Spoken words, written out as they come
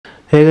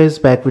Hey guys,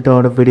 back with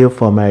another video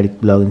for my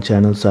blogging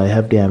channel. So I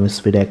have the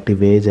Amazfit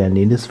Active Edge, and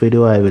in this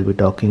video I will be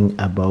talking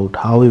about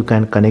how you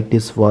can connect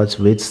this watch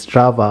with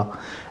Strava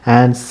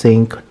and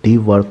sync the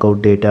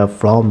workout data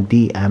from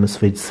the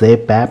Amazfit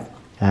Zepp app.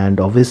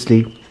 And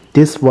obviously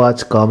this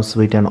watch comes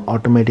with an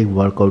automatic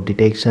workout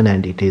detection,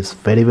 and it is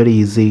very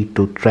easy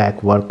to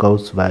track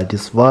workouts via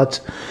this watch.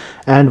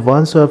 And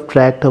once you have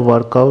tracked a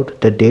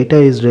workout, the data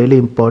is really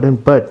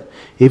important. But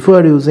if you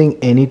are using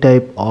any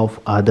type of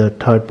other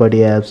third-party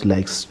apps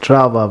like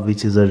Strava,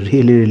 which is a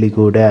really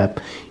good app,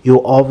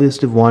 you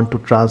obviously want to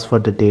transfer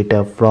the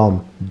data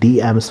from the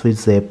Amazfit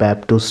Zepp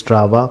app to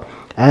Strava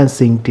and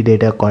sync the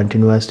data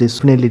continuously.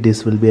 Definitely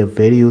this will be a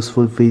very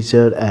useful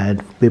feature,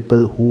 and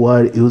people who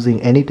are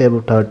using any type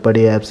of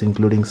third-party apps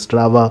including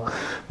Strava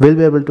will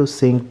be able to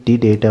sync the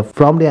data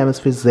from the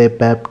Amazfit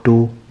Zepp app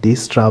to the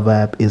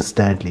Strava app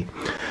instantly.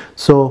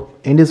 So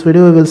in this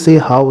video we will see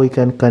how we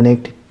can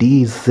connect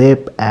the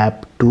Zepp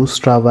app to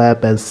Strava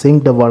app and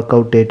sync the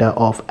workout data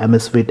of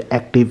Amazfit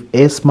Active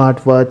Edge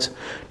smartwatch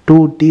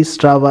to the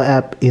Strava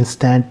app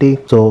instantly.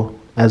 So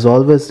as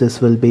always, this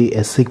will be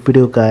a sick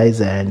video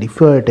guys, and if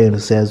you are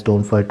enthusiast,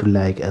 don't forget to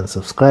like and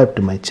subscribe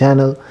to my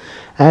channel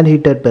and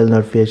hit that bell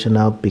notification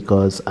up,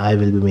 because I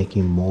will be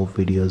making more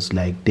videos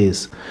like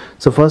this.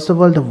 So first of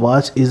all, the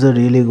watch is a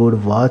really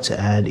good watch,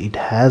 and it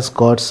has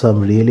got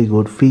some really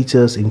good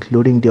features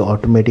including the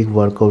automatic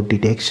workout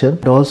detection.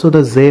 And also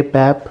the Zepp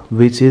app,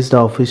 which is the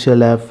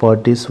official app for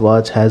this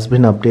watch, has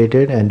been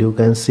updated, and you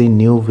can see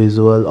new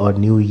visual or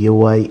new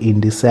UI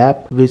in this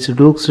app, which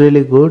looks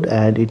really good,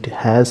 and it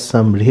has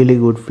some really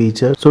good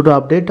features. So to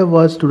update the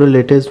watch to the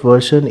latest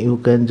version, you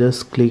can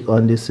just click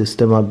on this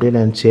system update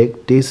and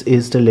check this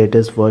is the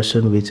latest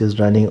version which is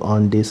running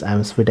on this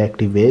Amazfit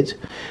Active Edge.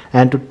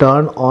 And to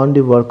turn on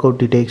the workout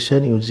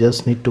detection, you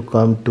just need to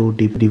come to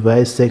the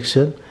device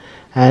section,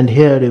 and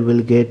here you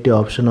will get the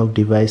option of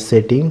device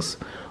settings.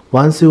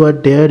 Once you are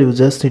there, you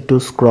just need to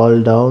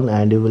scroll down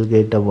and you will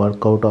get the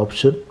workout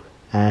option,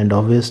 and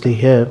obviously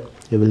here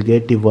you will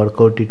get the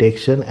workout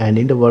detection. And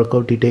in the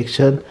workout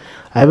detection,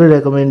 I will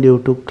recommend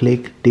you to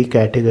click the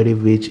category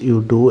which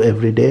you do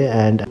every day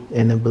and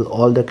enable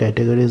all the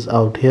categories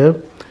out here,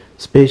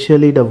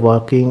 especially the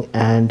walking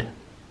and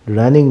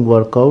running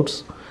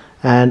workouts.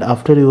 And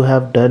after you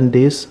have done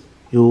this,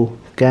 you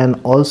can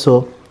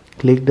also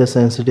click the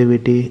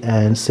sensitivity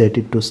and set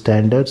it to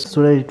standards,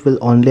 so that it will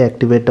only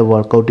activate the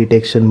workout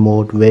detection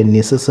mode when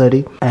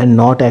necessary and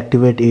not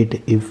activate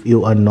it if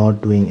you are not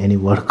doing any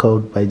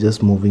workout by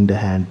just moving the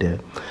hand there.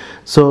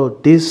 So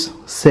these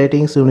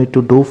settings you need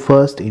to do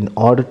first in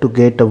order to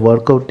get the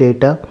workout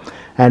data.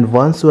 And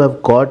once you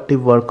have got the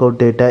workout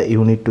data,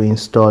 you need to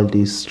install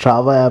the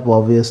Strava app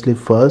obviously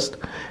first.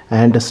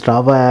 And the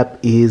Strava app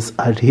is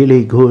a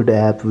really good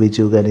app which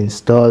you can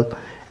install,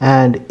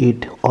 and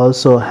it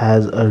also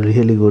has a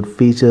really good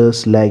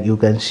features like you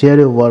can share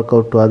your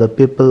workout to other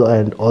people,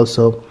 and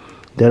also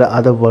there are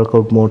other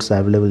workout modes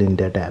available in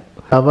that app.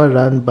 Strava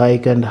Run,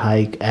 Bike and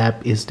Hike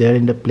app is there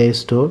in the Play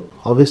Store.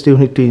 Obviously you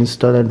need to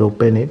install and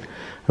open it.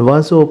 And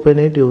once you open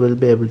it, you will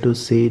be able to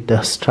see the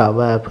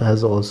Strava app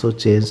has also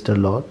changed a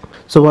lot.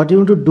 So what you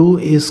want to do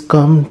is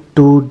come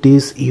to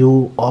this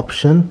U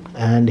option,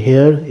 and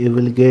here you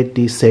will get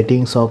the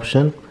settings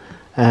option.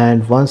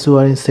 And once you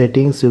are in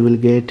settings, you will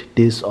get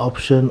this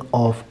option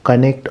of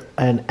connect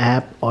an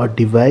app or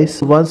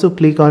device. Once you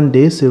click on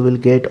this, you will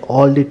get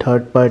all the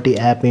third-party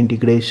app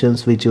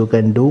integrations which you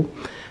can do,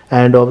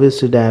 and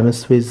obviously the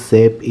Amazfit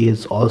Zepp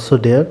is also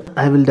there.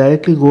 I will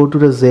directly go to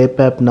the Zepp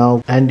app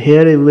now, and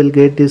here you will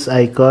get this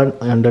icon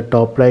on the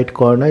top right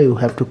corner. You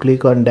have to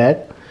click on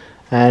that,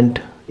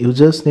 and you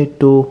just need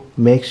to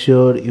make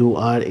sure you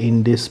are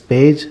in this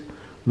page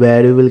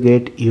where you will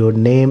get your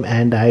name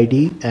and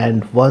ID.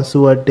 And once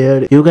you are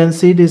there, you can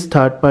see this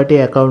third-party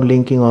account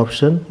linking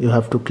option. You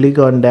have to click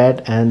on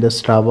that, and the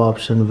Strava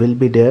option will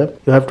be there.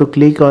 You have to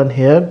click on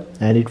here,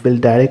 and it will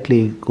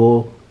directly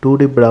go to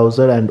the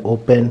browser and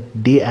open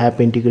the app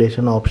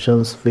integration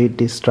options with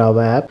the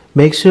Strava app.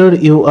 Make sure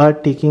you are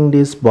ticking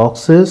these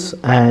boxes,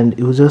 and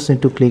you just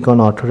need to click on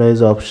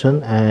authorize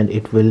option, and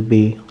it will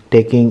be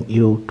taking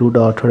you to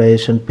the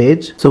authorization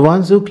page. So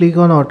once you click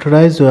on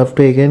authorize, you have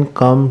to again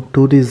come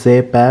to the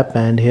Zepp app,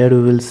 and here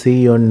you will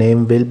see your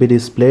name will be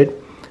displayed.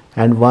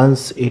 And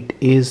once it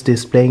is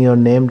displaying your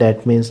name,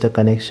 that means the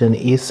connection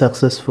is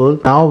successful.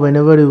 Now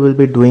whenever you will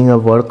be doing a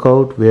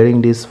workout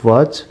wearing this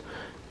watch,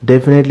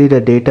 definitely the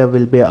data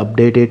will be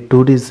updated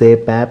to the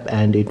Zepp app,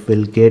 and it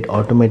will get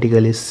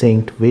automatically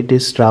synced with the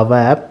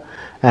Strava app.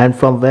 And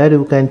from where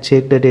you can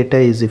check the data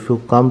is if you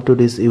come to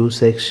this U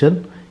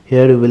section.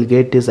 Here you will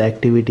get this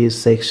activities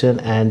section,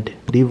 and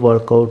the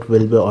workout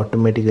will be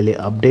automatically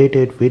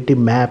updated with the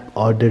map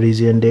or the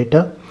region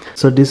data.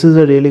 So this is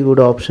a really good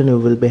option you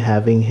will be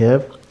having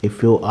here.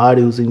 If you are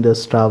using the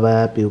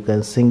Strava app, you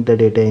can sync the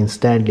data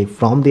instantly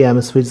from the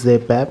Amazfit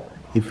Zepp app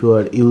if you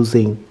are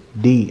using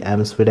the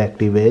Amazfit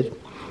Active Edge.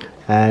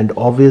 And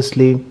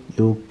obviously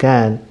you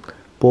can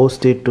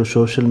post it to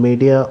social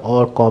media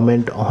or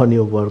comment on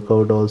your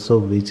workout also,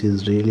 which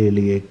is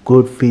really a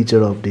good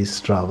feature of this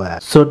Strava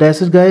app. So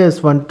that's it guys, I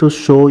just want to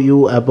show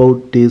you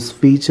about this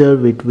feature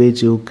with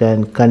which you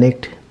can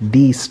connect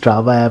the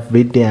Strava app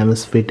with the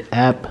Amazfit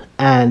app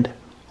and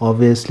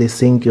obviously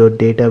sync your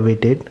data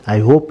with it. I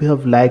hope you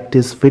have liked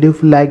this video.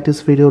 If you like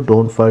this video,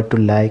 don't forget to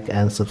like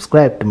and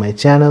subscribe to my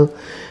channel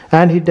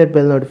and hit that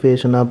bell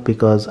notification up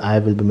because I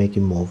will be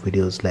making more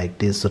videos like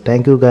this. So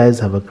thank you guys,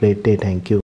 have a great day. Thank you.